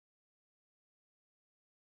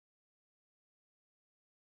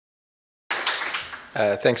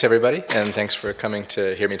Thanks, everybody, and thanks for coming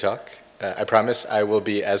to hear me talk. I promise I will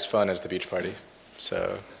be as fun as the beach party.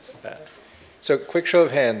 So quick show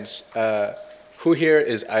of hands. Who here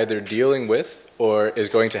is either dealing with or is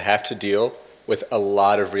going to have to deal with a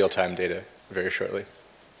lot of real-time data very shortly?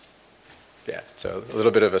 Yeah, so a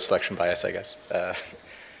little bit of a selection bias, I guess.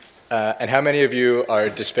 And how many of you are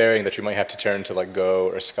despairing that you might have to turn to like Go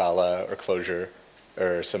or Scala or Clojure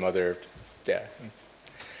or some other, yeah.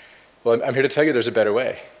 Well, I'm here to tell you there's a better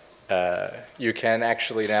way. You can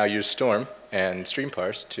actually now use Storm and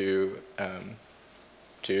Streamparse to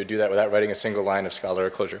do that without writing a single line of Scala or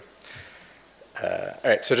Clojure. All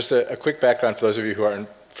right, so just a quick background for those of you who aren't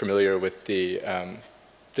familiar with the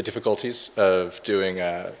difficulties of doing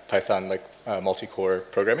Python like multi-core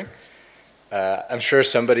programming. I'm sure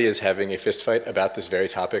somebody is having a fist fight about this very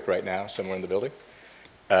topic right now somewhere in the building.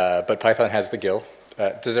 But Python has the GIL.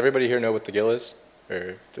 Does everybody here know what the GIL is?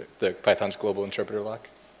 Or the Python's global interpreter lock?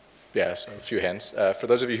 Yeah, so a few hands. For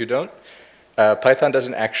those of you who don't, Python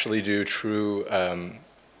doesn't actually do true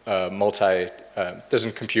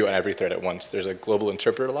doesn't compute on every thread at once. There's a global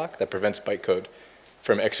interpreter lock that prevents bytecode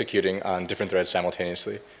from executing on different threads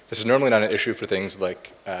simultaneously. This is normally not an issue for things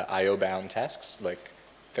like IO-bound tasks, like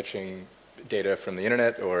fetching data from the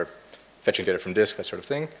internet or fetching data from disk, that sort of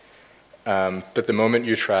thing. But the moment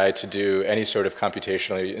you try to do any sort of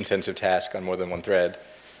computationally intensive task on more than one thread,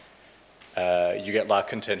 you get lock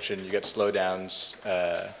contention, you get slowdowns,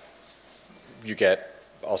 you get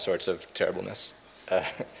all sorts of terribleness.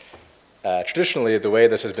 Traditionally, the way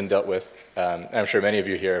this has been dealt with, and I'm sure many of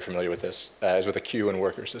you here are familiar with this, is with a queue and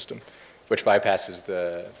worker system, which bypasses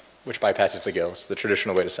the GIL. It's the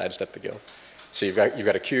traditional way to sidestep the GIL. So you've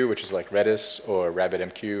got a queue, which is like Redis or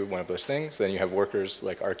RabbitMQ, one of those things. Then you have workers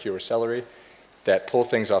like RQ or Celery that pull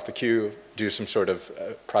things off the queue, do some sort of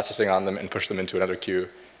processing on them, and push them into another queue,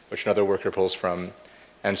 which another worker pulls from,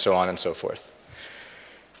 and so on and so forth.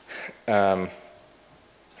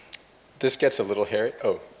 This gets a little hairy.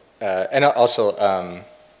 Oh, and also,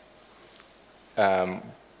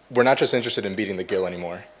 we're not just interested in beating the GIL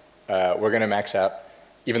anymore. We're going to max out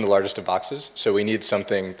even the largest of boxes. So we need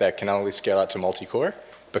something that can not only scale out to multi-core,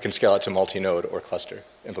 but can scale out to multi-node or cluster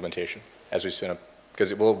implementation as we spin up,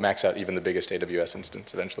 because it will max out even the biggest AWS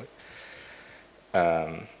instance eventually.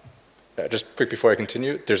 Just quick before I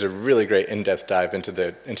continue, there's a really great in-depth dive into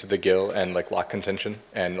the GIL and like lock contention,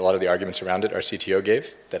 and a lot of the arguments around it our CTO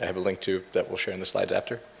gave that I have a link to that we'll share in the slides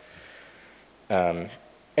after.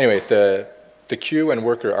 Anyway, the queue and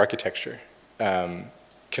worker architecture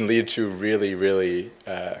can lead to really, really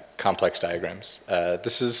complex diagrams.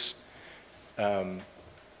 This is a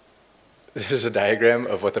diagram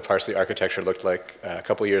of what the Parsely architecture looked like a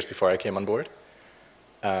couple years before I came on board.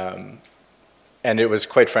 And it was,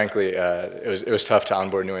 quite frankly, it was tough to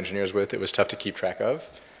onboard new engineers with. It was tough to keep track of.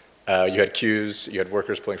 You had queues, you had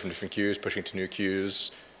workers pulling from different queues, pushing to new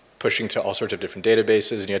queues, pushing to all sorts of different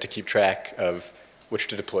databases, and you had to keep track of which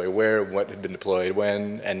to deploy where, what had been deployed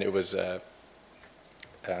when, and it was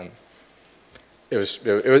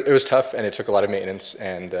tough, and it took a lot of maintenance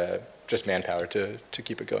and just manpower to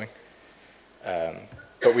keep it going.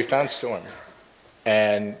 But we found Storm,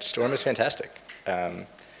 and Storm is fantastic.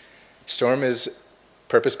 Storm is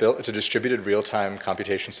purpose-built. It's a distributed real-time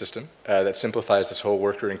computation system that simplifies this whole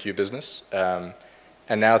worker and queue business.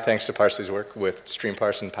 And now, thanks to Parsely's work with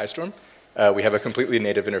Streamparse and PyStorm, we have a completely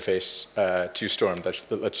native interface to Storm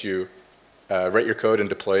that lets you write your code and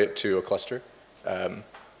deploy it to a cluster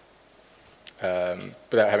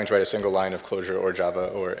without having to write a single line of Clojure or Java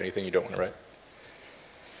or anything you don't want to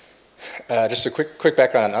write. Just a quick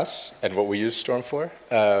background on us and what we use Storm for.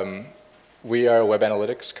 We are a web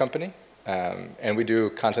analytics company, and we do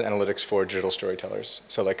content analytics for digital storytellers.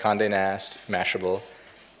 So like Condé Nast, Mashable,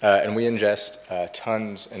 and we ingest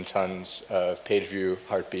tons and tons of page view,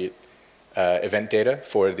 heartbeat, event data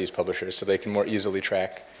for these publishers so they can more easily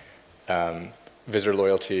track visitor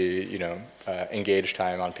loyalty, engage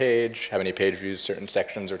time on page, how many page views certain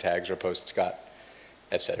sections or tags or posts got,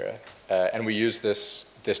 etc. And we use this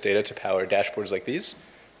data to power dashboards like these,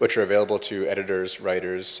 which are available to editors,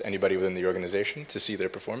 writers, anybody within the organization to see their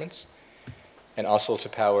performance, and also to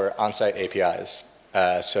power on-site APIs.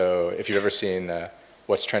 So if you've ever seen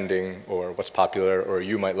what's trending or what's popular or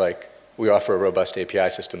you might like, we offer a robust API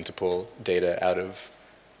system to pull data out of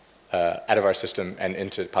our system and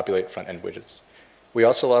into populate front-end widgets. We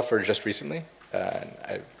also offer, just recently,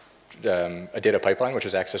 a data pipeline, which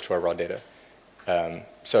is access to our raw data.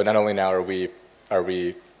 So not only now are we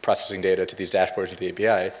processing data to these dashboards with the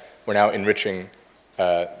API, we're now enriching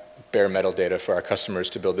bare metal data for our customers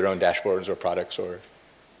to build their own dashboards or products or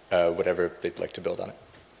whatever they'd like to build on it.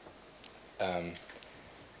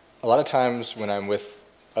 a lot of times when I'm with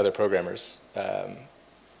other programmers,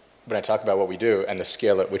 when I talk about what we do and the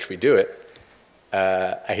scale at which we do it,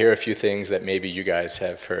 I hear a few things that maybe you guys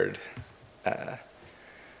have heard.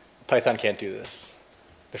 Python can't do this.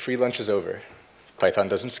 The free lunch is over. Python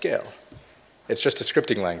doesn't scale. It's just a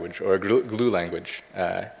scripting language or a glue language.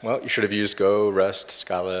 Well, you should have used Go, Rust,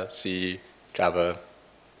 Scala, C, Java,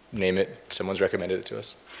 name it. Someone's recommended it to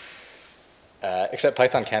us. Except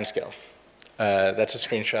Python can scale. That's a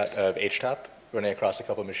screenshot of HTOP running across a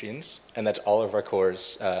couple machines, and that's all of our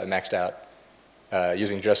cores maxed out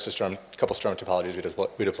using just a couple Storm topologies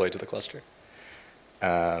we deployed to the cluster.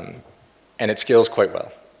 And it scales quite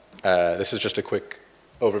well. This is just a quick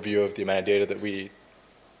overview of the amount of data that we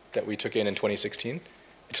took in 2016.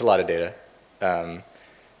 It's a lot of data.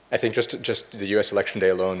 I think just the US election day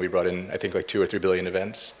alone, we brought in, I think, like 2 or 3 billion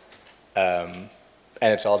events. And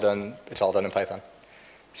it's all done in Python.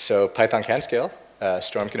 So Python can scale,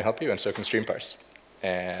 Storm can help you, and so can Streamparse.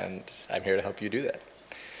 And I'm here to help you do that.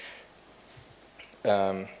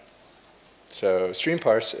 So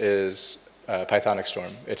Streamparse is Pythonic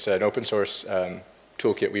Storm. It's an open source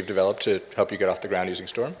toolkit we've developed to help you get off the ground using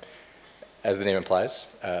Storm. As the name implies,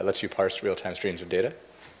 it lets you parse real-time streams of data.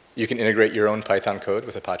 You can integrate your own Python code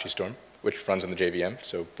with Apache Storm, which runs in the JVM,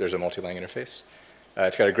 so there's a multi-lang interface.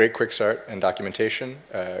 It's got a great quick start and documentation,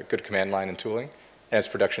 good command line and tooling, and it's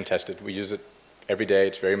production tested. We use it every day.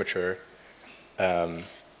 It's very mature.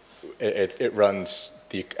 It runs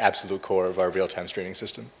the absolute core of our real-time streaming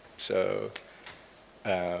system. So,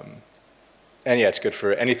 and yeah, it's good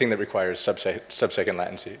for anything that requires sub-second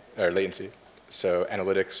latency. So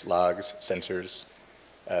analytics, logs, sensors,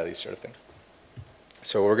 these sort of things.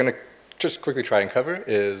 So what we're going to just quickly try and cover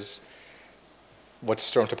is what's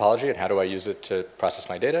Storm topology and how do I use it to process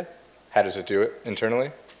my data? How does it do it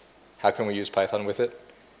internally? How can we use Python with it?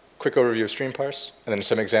 Quick overview of Streamparse, and then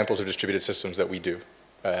some examples of distributed systems that we do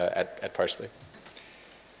at Parsely.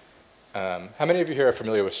 How many of you here are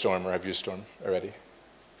familiar with Storm or have used Storm already?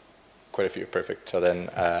 Quite a few, perfect. So then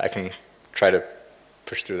I can try to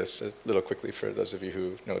push through this a little quickly for those of you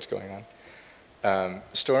who know what's going on.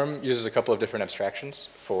 Storm uses a couple of different abstractions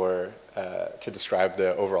to describe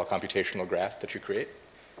the overall computational graph that you create.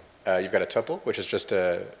 You've got a tuple, which is just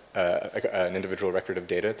an individual record of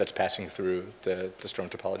data that's passing through the Storm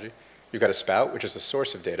topology. You've got a spout, which is the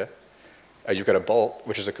source of data. You've got a bolt,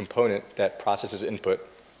 which is a component that processes input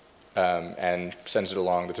and sends it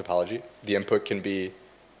along the topology. The input can be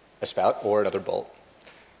a spout or another bolt.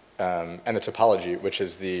 And the topology, which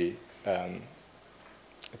is the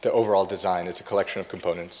overall design. It's a collection of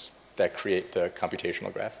components that create the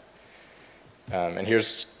computational graph. And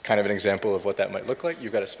here's kind of an example of what that might look like.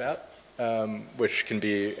 You've got a spout, which can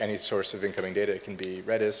be any source of incoming data. It can be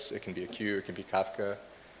Redis, it can be a queue, it can be Kafka,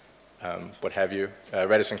 what have you.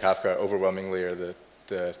 Redis and Kafka overwhelmingly are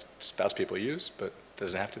the spouts people use, but it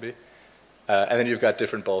doesn't have to be. And then you've got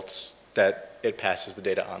different bolts that it passes the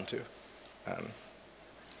data onto.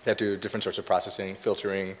 That do different sorts of processing,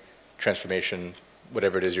 filtering, transformation,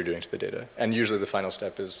 whatever it is you're doing to the data. And usually the final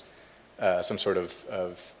step is some sort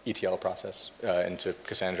of ETL process into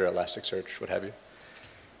Cassandra, Elasticsearch, what have you.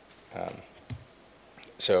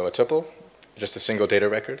 So a tuple, just a single data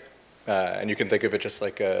record. And you can think of it just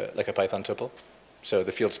like a Python tuple. So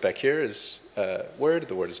the field spec here is word,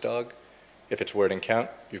 the word is dog. If it's word and count,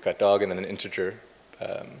 you've got dog and then an integer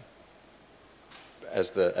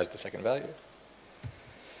as the second value.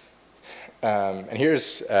 And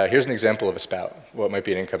here's an example of a spout, what might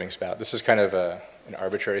be an incoming spout. This is kind of an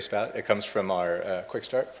arbitrary spout. It comes from our quick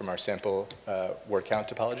start, from our sample word count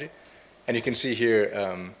topology. And you can see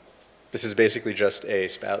here, this is basically just a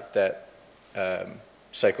spout that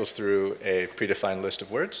cycles through a predefined list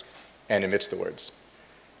of words and emits the words.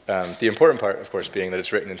 The important part, of course, being that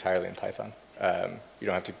it's written entirely in Python. You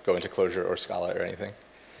don't have to go into Clojure or Scala or anything.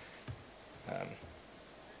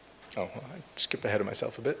 Oh, well, I skipped ahead of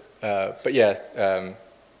myself a bit. But yeah,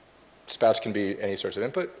 spouts can be any source of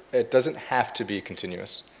input. It doesn't have to be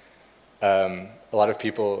continuous. A lot of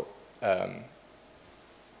people,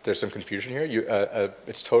 there's some confusion here.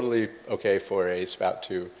 It's totally okay for a spout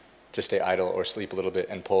to stay idle or sleep a little bit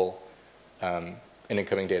and pull an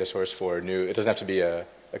incoming data source for new. It doesn't have to be a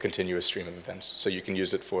continuous stream of events. So you can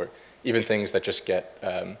use it for even things that just get,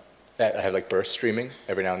 that have like burst streaming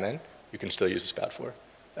every now and then, you can still use a spout for.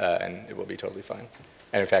 And it will be totally fine.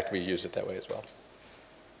 And in fact, we use it that way as well.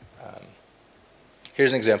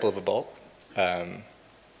 Here's an example of a bolt.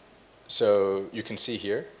 So you can see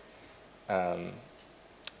here,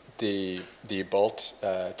 the bolt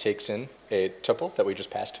takes in a tuple that we just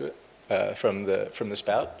passed to it from the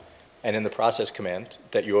spout. And in the process command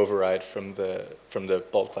that you override from the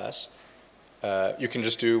bolt class, you can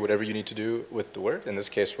just do whatever you need to do with the word. In this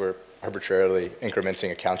case, we're arbitrarily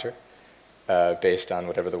incrementing a counter based on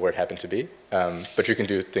whatever the word happened to be. But you can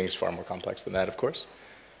do things far more complex than that, of course.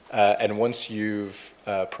 And once you've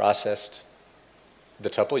processed the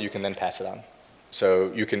tuple, you can then pass it on.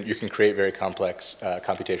 So you can create very complex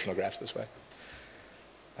computational graphs this way.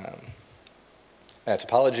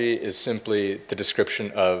 Topology is simply the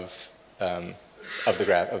description of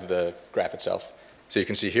the graph itself. So you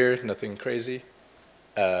can see here, nothing crazy.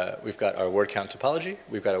 We've got our word count topology.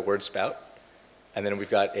 We've got a word spout. And then we've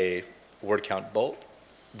got a word count bolt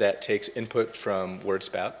that takes input from word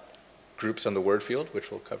spout, groups on the word field,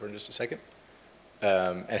 which we'll cover in just a second,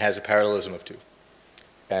 and has a parallelism of 2.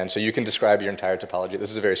 And so you can describe your entire topology. This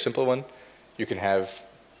is a very simple one. You can have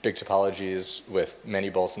big topologies with many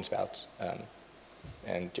bolts and spouts,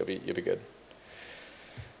 and you'll be good.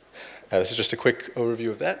 This is just a quick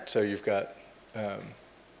overview of that. So you've got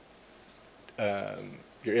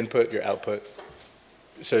your input, your output.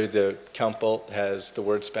 So the count bolt has the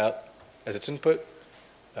word spout as its input.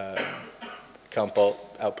 Count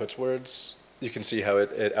bolt outputs words. You can see how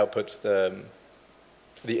it outputs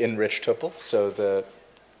the enriched tuple. So the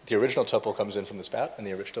original tuple comes in from the spout, and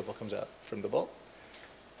the enriched tuple comes out from the bolt.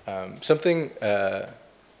 Something I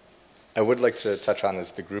would like to touch on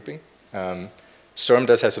is the grouping. Storm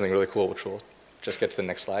does have something really cool, which we'll just get to the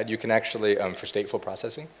next slide. You can actually, for stateful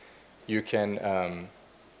processing, you can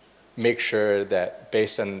make sure that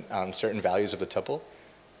based on certain values of the tuple,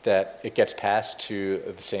 that it gets passed to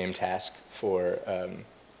the same task for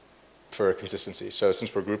consistency. So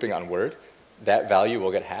since we're grouping on word, that value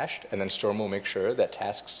will get hashed, and then Storm will make sure that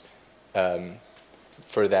tasks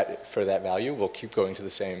for that value will keep going to the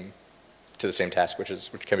same task,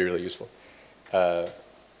 which can be really useful.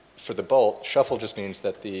 For the bolt, shuffle just means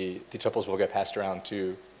that the tuples will get passed around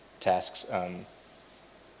to tasks.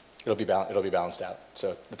 It'll be balanced out,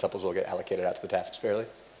 so the tuples will get allocated out to the tasks fairly,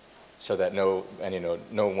 so that no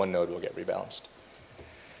one node will get rebalanced.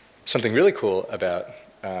 Something really cool about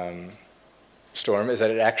Storm is that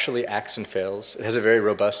it actually acts and fails. It has a very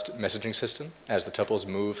robust messaging system as the tuples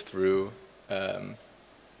move through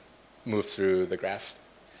the graph.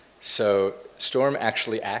 So Storm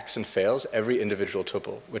actually acts and fails every individual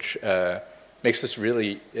tuple, which makes it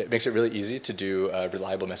really easy to do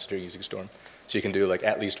reliable messaging using Storm. So you can do like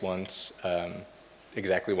at least once,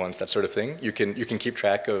 exactly once, that sort of thing. You can keep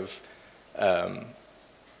track of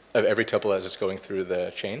every tuple as it's going through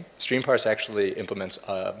the chain. Streamparse actually implements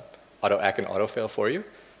auto-ack and auto-fail for you,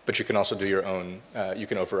 but you can also do your own. You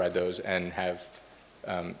can override those and have.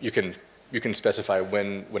 You can specify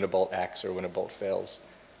when a bolt acts or when a bolt fails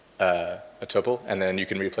a tuple, and then you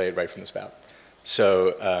can replay it right from the spout.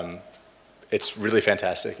 So it's really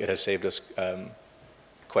fantastic. It has saved us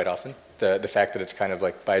quite often. The fact that it's kind of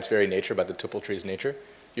like by its very nature, by the tuple tree's nature,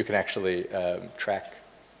 you can actually track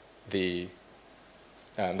the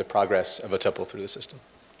progress of a tuple through the system.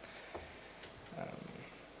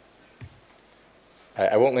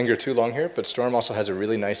 I won't linger too long here, but Storm also has a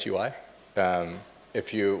really nice UI.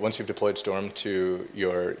 Once you've deployed Storm to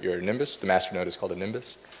your Nimbus, the master node is called a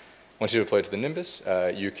Nimbus. Once you deploy it to the Nimbus,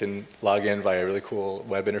 you can log in via a really cool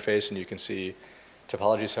web interface, and you can see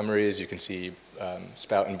topology summaries, you can see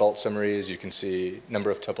spout and bolt summaries, you can see number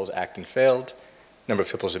of tuples act and failed, number of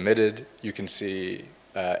tuples emitted, you can see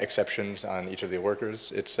exceptions on each of the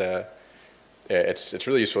workers. It's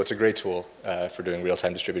really useful. It's a great tool for doing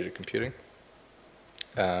real-time distributed computing.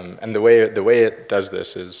 And the way it does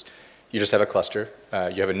this is you just have a cluster.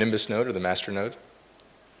 You have a Nimbus node, or the master node,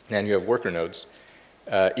 and you have worker nodes,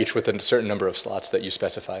 each with a certain number of slots that you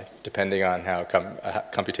specify, depending on how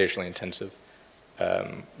computationally intensive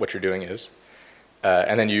what you're doing is.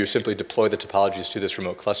 And then you simply deploy the topologies to this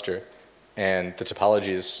remote cluster, and the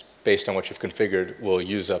topologies, based on what you've configured, will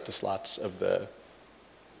use up the slots of the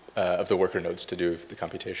worker nodes to do the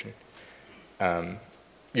computation.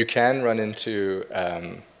 You can run into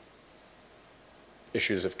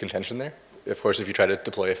issues of contention there. Of course, if you try to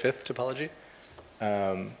deploy a fifth topology,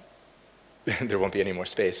 there won't be any more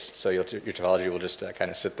space, so your topology will just kind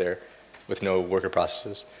of sit there with no worker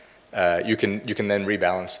processes. You can then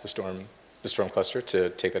rebalance the Storm cluster to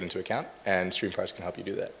take that into account, and Streamparse can help you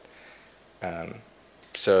do that.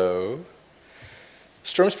 So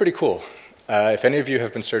Storm's pretty cool. If any of you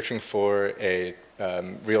have been searching for a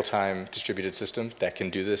real-time distributed system that can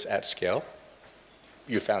do this at scale,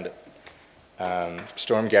 you found it.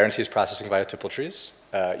 Storm guarantees processing via tuple trees.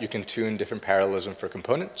 You can tune different parallelism for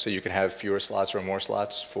components, so you can have fewer slots or more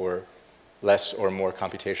slots for less or more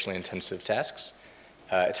computationally intensive tasks.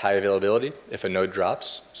 It's high availability. If a node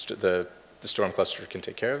drops, the Storm cluster can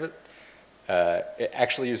take care of it. It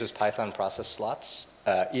actually uses Python process slots.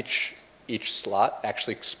 Each slot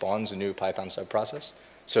actually spawns a new Python subprocess.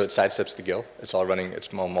 So it sidesteps the GIL. It's all running,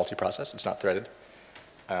 it's multi-process, it's not threaded.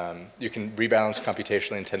 You can rebalance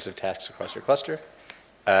computationally intensive tasks across your cluster.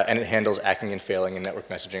 And it handles acting and failing in network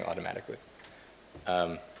messaging automatically.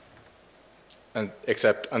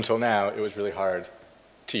 Except until now, it was really hard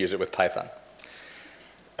to use it with Python.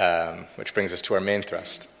 Which brings us to our main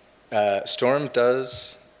thrust. Storm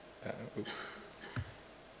does,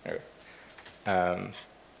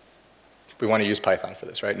 we want to use Python for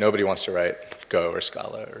this, right? Nobody wants to write Go or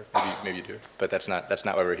Scala, or maybe you do, but that's not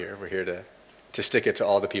why we're here. We're here to stick it to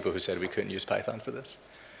all the people who said we couldn't use Python for this.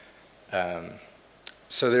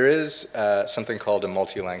 So there is something called a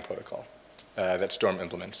multi-lang protocol that Storm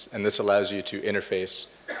implements, and this allows you to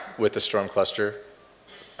interface with the Storm cluster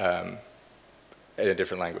in a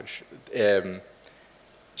different language.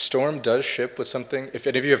 Storm does ship with something. If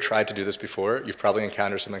any of you have tried to do this before, you've probably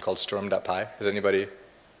encountered something called storm.py. Has anybody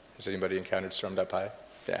encountered storm.py?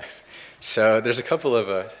 Yeah. So there's a couple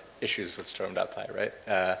of issues with storm.py, right?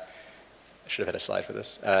 I should have had a slide for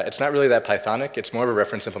this. It's not really that Pythonic. It's more of a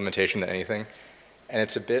reference implementation than anything, and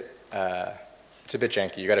it's a bit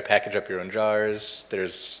janky. You got to package up your own jars.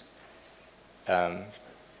 There's quite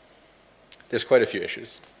a few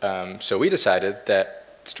issues. So we decided that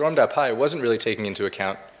Storm.py wasn't really taking into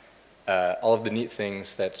account all of the neat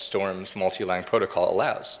things that Storm's multi-lang protocol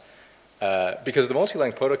allows. Because the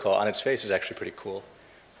multi-lang protocol on its face is actually pretty cool.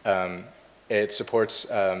 It supports,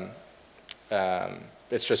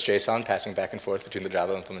 it's just JSON passing back and forth between the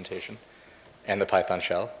Java implementation and the Python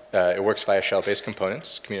shell. It works via shell-based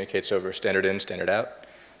components, communicates over standard in, standard out.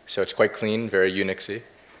 So it's quite clean, very Unixy.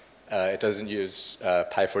 It doesn't use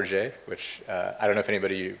Py4j, which I don't know if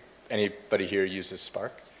anybody here uses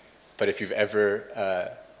Spark, but if you've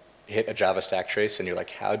ever hit a Java stack trace and you're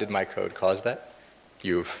like, how did my code cause that?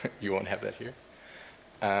 You won't have that here.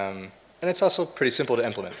 And it's also pretty simple to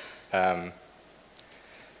implement.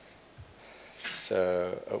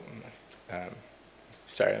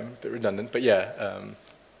 Sorry, I'm a bit redundant, but yeah,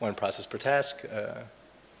 one process per task,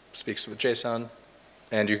 speaks with JSON,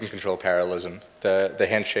 and you can control parallelism. The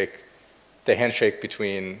handshake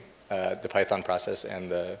between the Python process and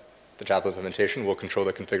the Java implementation will control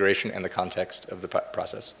the configuration and the context of the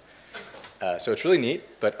process. So it's really neat,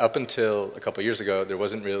 but up until a couple years ago, there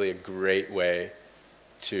wasn't really a great way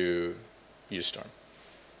to use Storm.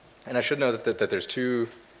 And I should note that there's two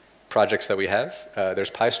projects that we have. There's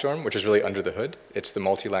PyStorm, which is really under the hood. It's the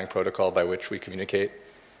multi-lang protocol by which we communicate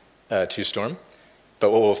to Storm. But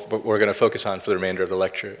what we're going to focus on for the remainder of the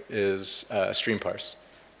lecture is Streamparse,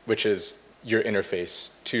 which is your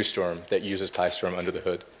interface to Storm that uses PyStorm under the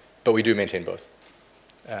hood. But we do maintain both.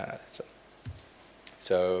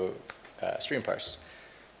 Streamparse.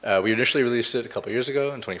 We initially released it a couple years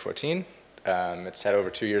ago in 2014. It's had over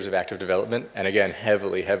 2 years of active development, and again,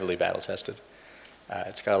 heavily, heavily battle tested.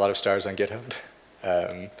 It's got a lot of stars on GitHub.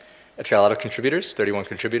 It's got a lot of contributors, 31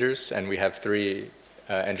 contributors, and we have 3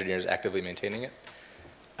 engineers actively maintaining it.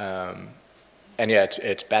 And yeah,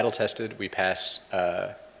 it's battle tested. We pass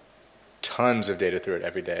tons of data through it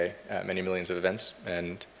every day, many millions of events,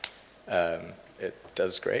 and it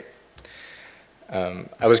does great.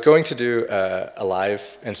 I was going to do a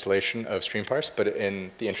live installation of Streamparse, but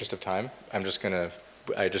in the interest of time, I just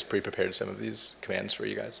pre-prepared some of these commands for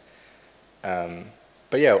you guys.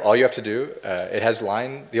 But yeah, all you have to do, it has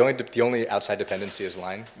line. The only outside dependency is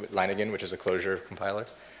line again, which is a closure compiler.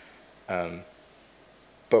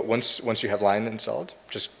 But once you have line installed,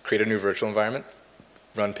 just create a new virtual environment,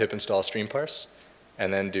 run pip install Streamparse,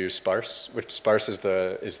 and then do sparse, which sparse is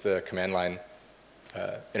the command line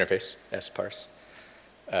interface, sparse.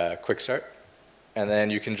 Quick start, and then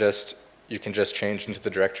you can just change into the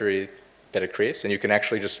directory that it creates, and you can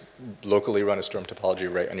actually just locally run a Storm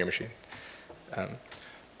topology right on your machine.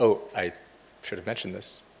 Oh, I should have mentioned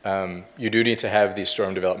this. You do need to have the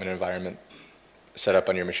Storm development environment set up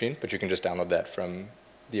on your machine, but you can just download that from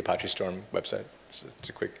the Apache Storm website. It's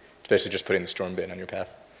basically just putting the Storm bin on your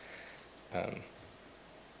path.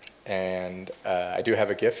 I do have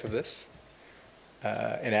a GIF of this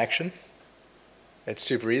in action. It's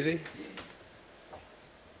super easy.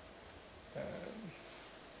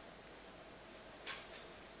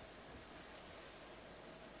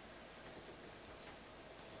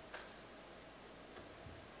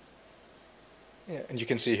 Yeah, and you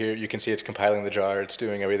can see here, it's compiling the jar, it's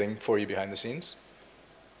doing everything for you behind the scenes.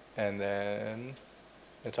 And then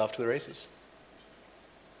it's off to the races.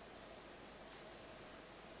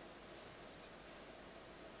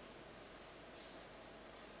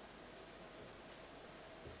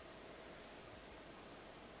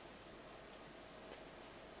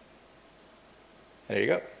 There you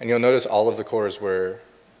go. And you'll notice all of the cores were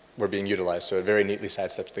being utilized, so it very neatly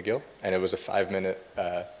sidesteps the GIL, and it was a 5-minute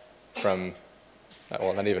from,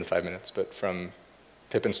 well, not even 5 minutes, but from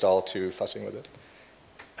pip install to fussing with it,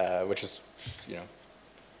 which is, you know,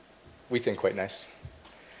 we think quite nice.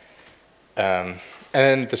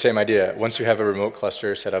 And the same idea, once you have a remote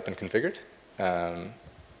cluster set up and configured,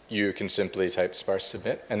 you can simply type sparse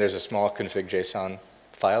submit, and there's a small config.json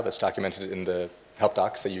file that's documented in the help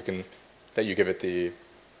docs that you give it the,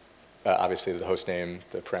 obviously the host name,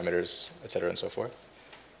 the parameters, et cetera, and so forth.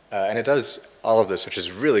 And it does all of this, which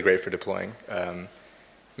is really great for deploying.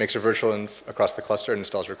 Makes a virtual across the cluster and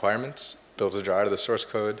installs requirements, builds a jar out of the source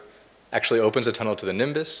code, actually opens a tunnel to the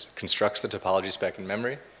Nimbus, constructs the topology spec in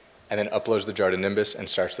memory, and then uploads the jar to Nimbus and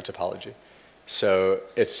starts the topology. So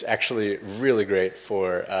it's actually really great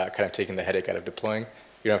for kind of taking the headache out of deploying.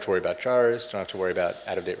 You don't have to worry about jars, don't have to worry about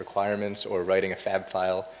out-of-date requirements or writing a fab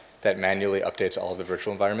file that manually updates all of the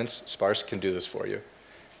virtual environments. Sparse can do this for you.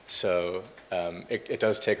 So it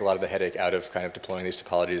does take a lot of the headache out of kind of deploying these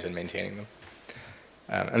topologies and maintaining them.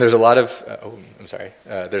 And there's a lot of,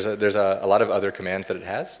 there's a lot of other commands that it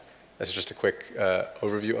has. This is just a quick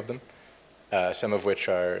overview of them. Some of which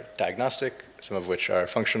are diagnostic, some of which are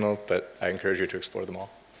functional, but I encourage you to explore them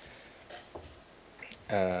all.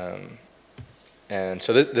 And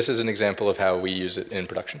so this is an example of how we use it in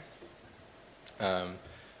production.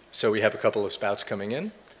 So we have a couple of spouts coming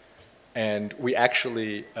in, and we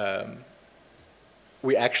actually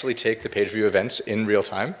take the page view events in real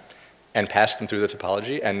time and pass them through the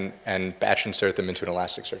topology and batch insert them into an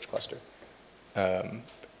Elasticsearch cluster.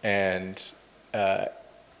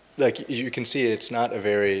 Like you can see, it's not a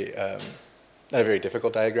very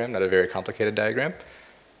difficult diagram, not a very complicated diagram,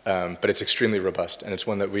 but it's extremely robust, and it's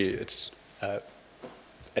one that it's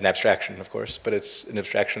an abstraction, of course, but it's an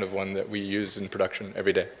abstraction of one that we use in production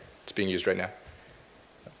every day. It's being used right now.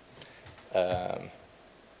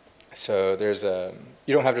 So there's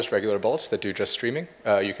you don't have just regular bolts that do just streaming.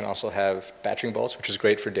 You can also have batching bolts, which is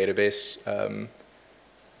great for database.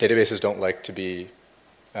 Databases don't like to be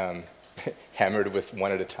hammered with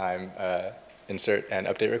one at a time insert and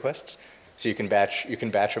update requests. So you can batch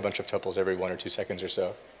a bunch of tuples every 1 or 2 seconds or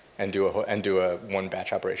so, and do a one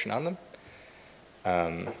batch operation on them.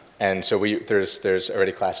 And so there's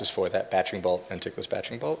already classes for that batching bolt and tickless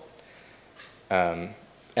batching bolt.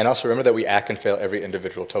 And also remember that we ACK and fail every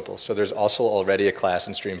individual tuple. So there's also already a class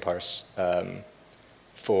in Streamparse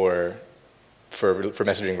for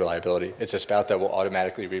messaging reliability. It's a spout that will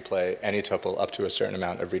automatically replay any tuple up to a certain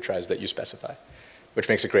amount of retries that you specify, which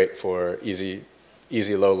makes it great for easy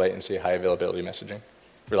low latency, high availability messaging,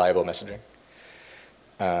 reliable messaging.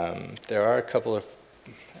 There are a couple of,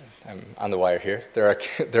 I'm on the wire here, there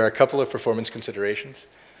are a couple of performance considerations.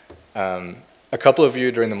 A couple of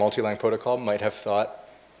you during the multi-line protocol might have thought,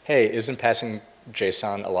 hey, isn't passing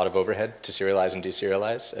JSON a lot of overhead to serialize and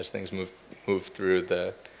deserialize as things move through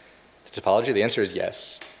the topology? The answer is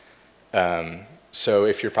yes. So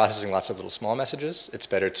if you're processing lots of little small messages, it's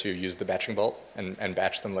better to use the batching bolt and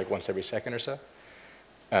batch them like once every second or so.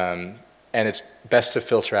 And it's best to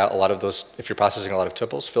filter out a lot of those, if you're processing a lot of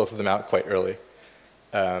tuples, filter them out quite early.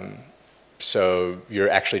 So you're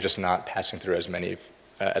actually just not passing through as many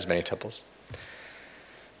tuples.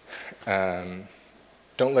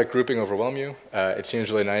 Don't let grouping overwhelm you. It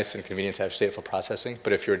seems really nice and convenient to have stateful processing,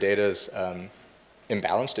 but if your data is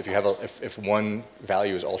imbalanced, if one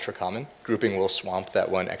value is ultra common, grouping will swamp that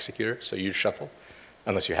one executor, so use shuffle,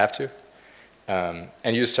 unless you have to.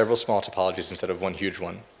 And use several small topologies instead of one huge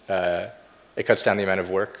one. It cuts down the amount of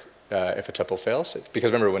work if a tuple fails,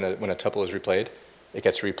 because remember, when a tuple is replayed, it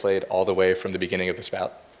gets replayed all the way from the beginning of the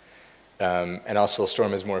spout. And also,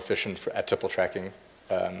 Storm is more efficient at tuple tracking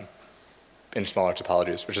in smaller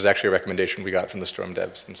topologies, which is actually a recommendation we got from the Storm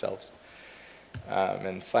devs themselves.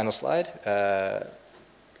 And final slide.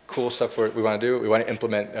 Cool stuff we want to do. We want to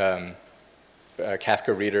implement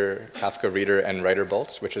Kafka reader and writer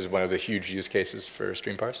bolts, which is one of the huge use cases for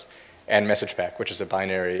Streamparse, and message pack, which is a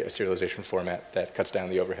binary serialization format that cuts down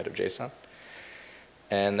the overhead of JSON.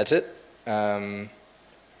 And that's it.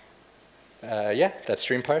 Yeah, that's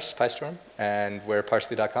Streamparse, PyStorm, and we're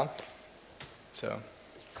parsely.com. So.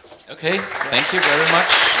 Okay, thank you very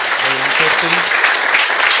much. Very interesting.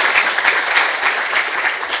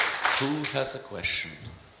 Who has a question?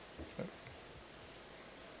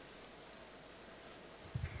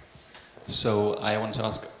 So I want to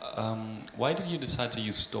ask, why did you decide to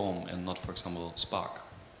use Storm and not, for example, Spark?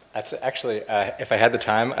 That's actually, if I had the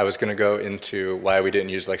time, I was going to go into why we didn't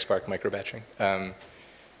use like Spark microbatching.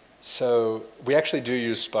 So we actually do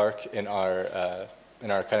use Spark in our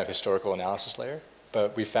kind of historical analysis layer.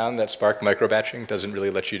 but we found that Spark microbatching doesn't really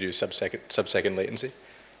let you do sub-second latency.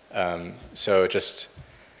 So it just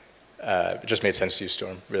made sense to use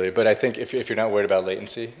Storm, really. But I think if you're not worried about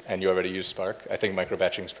latency and you already use Spark, I think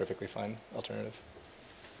microbatching is perfectly fine alternative.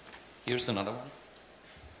 Here's another one.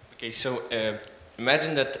 Okay, so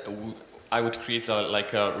imagine that I would create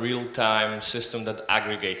like a real-time system that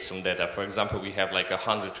aggregates some data. For example, we have like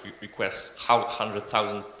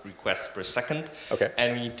 100,000 requests per second, okay.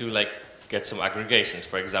 And we need to like get some aggregations.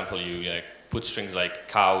 For example, you put strings like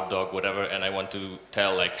cow, dog, whatever, and I want to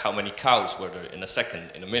tell like how many cows were there in a second,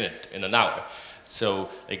 in a minute, in an hour. So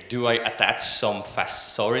like, do I attach some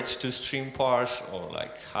fast storage to Streamparse, or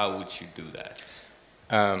like how would you do that?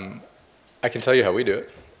 I can tell you how we do it,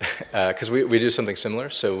 because we do something similar.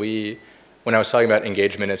 So when I was talking about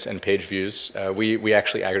engage minutes and page views, we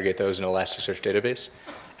actually aggregate those in an Elasticsearch database.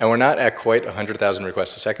 And we're not at quite 100,000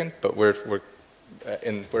 requests a second, but we're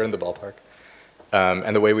in the ballpark.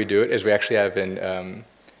 And the way we do it is we actually have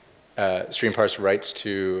Streamparse writes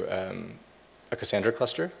to a Cassandra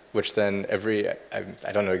cluster, which then I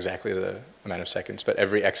don't know exactly the amount of seconds, but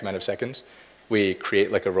every X amount of seconds, we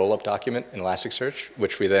create like a roll-up document in Elasticsearch,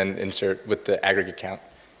 which we then insert with the aggregate count,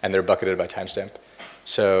 and they're bucketed by timestamp.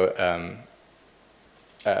 So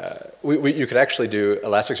you could actually do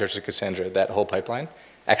Elasticsearch to Cassandra. That whole pipeline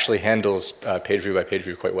actually handles page view by page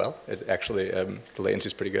view quite well. It actually, the latency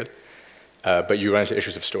is pretty good. But you run into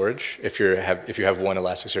issues of storage if you have one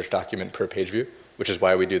Elasticsearch document per page view, which is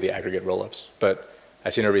why we do the aggregate rollups. But I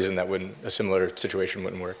see no reason that a similar situation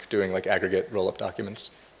wouldn't work, doing like aggregate rollup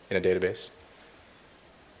documents in a database.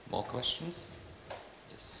 More questions?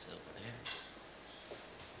 Yes, over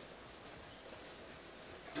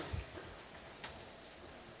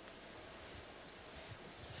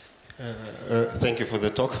there. Thank you for the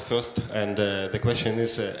talk first, and the question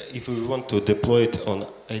is if we want to deploy it on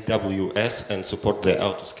AWS and support the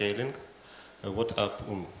auto-scaling, what are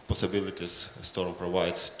possibilities Storm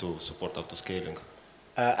provides to support auto-scaling?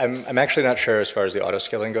 I'm actually not sure as far as the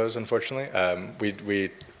auto-scaling goes, unfortunately. We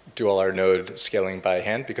do all our node scaling by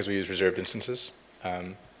hand because we use reserved instances.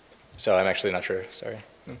 So I'm actually not sure, sorry.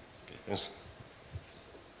 Okay, thanks.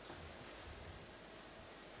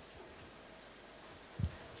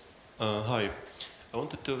 Hi, I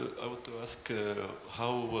want to ask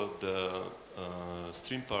how the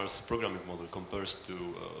Streamparse programming model compares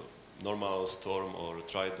to normal Storm or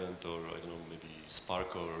Trident or I don't know, maybe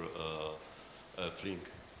Spark or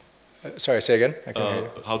Flink. Sorry, say again? I can't hear you.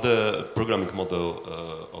 How the programming model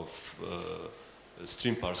of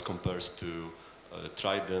Streamparse compares to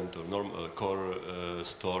Trident or Core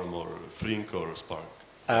Storm or Flink or Spark?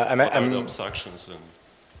 What are the abstractions?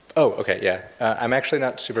 Oh, okay, yeah. I'm actually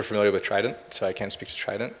not super familiar with Trident, so I can't speak to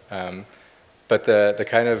Trident. But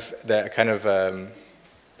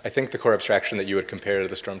I think the core abstraction that you would compare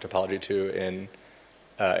the Storm topology to in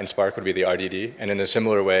Spark would be the RDD, and in a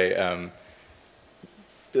similar way,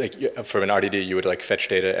 like from an RDD, you would like fetch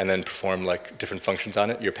data and then perform like different functions on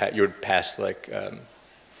it. You would pass like,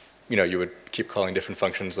 you would keep calling different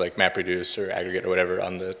functions like MapReduce or aggregate or whatever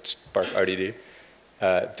on the Spark RDD.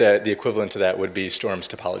 The equivalent to that would be Storm's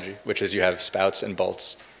topology, which is you have spouts and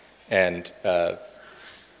bolts, and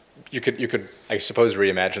you could I suppose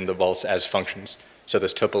reimagine the bolts as functions. So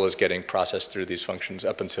this tuple is getting processed through these functions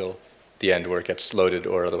up until the end where it gets loaded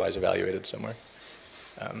or otherwise evaluated somewhere.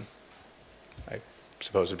 I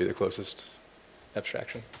suppose would be the closest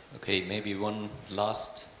abstraction. Okay, maybe one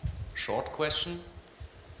last short question.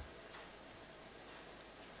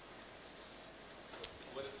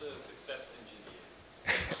 What is a success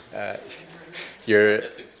engineer?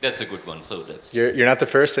 That's a good one. So that's you're not the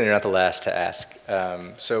first and you're not the last to ask.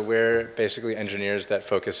 So we're basically engineers that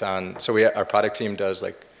focus on. So our product team does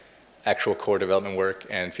like actual core development work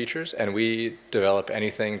and features, and we develop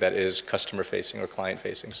anything that is customer facing or client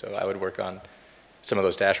facing. So I would work on some of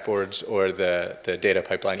those dashboards or the data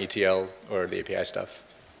pipeline ETL or the API stuff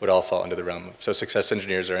would all fall under the realm. So success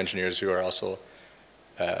engineers are engineers who are also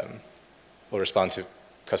will respond to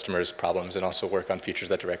customers' problems and also work on features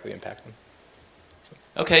that directly impact them.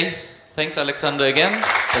 Okay, thanks Alexander again.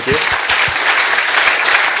 Thank you.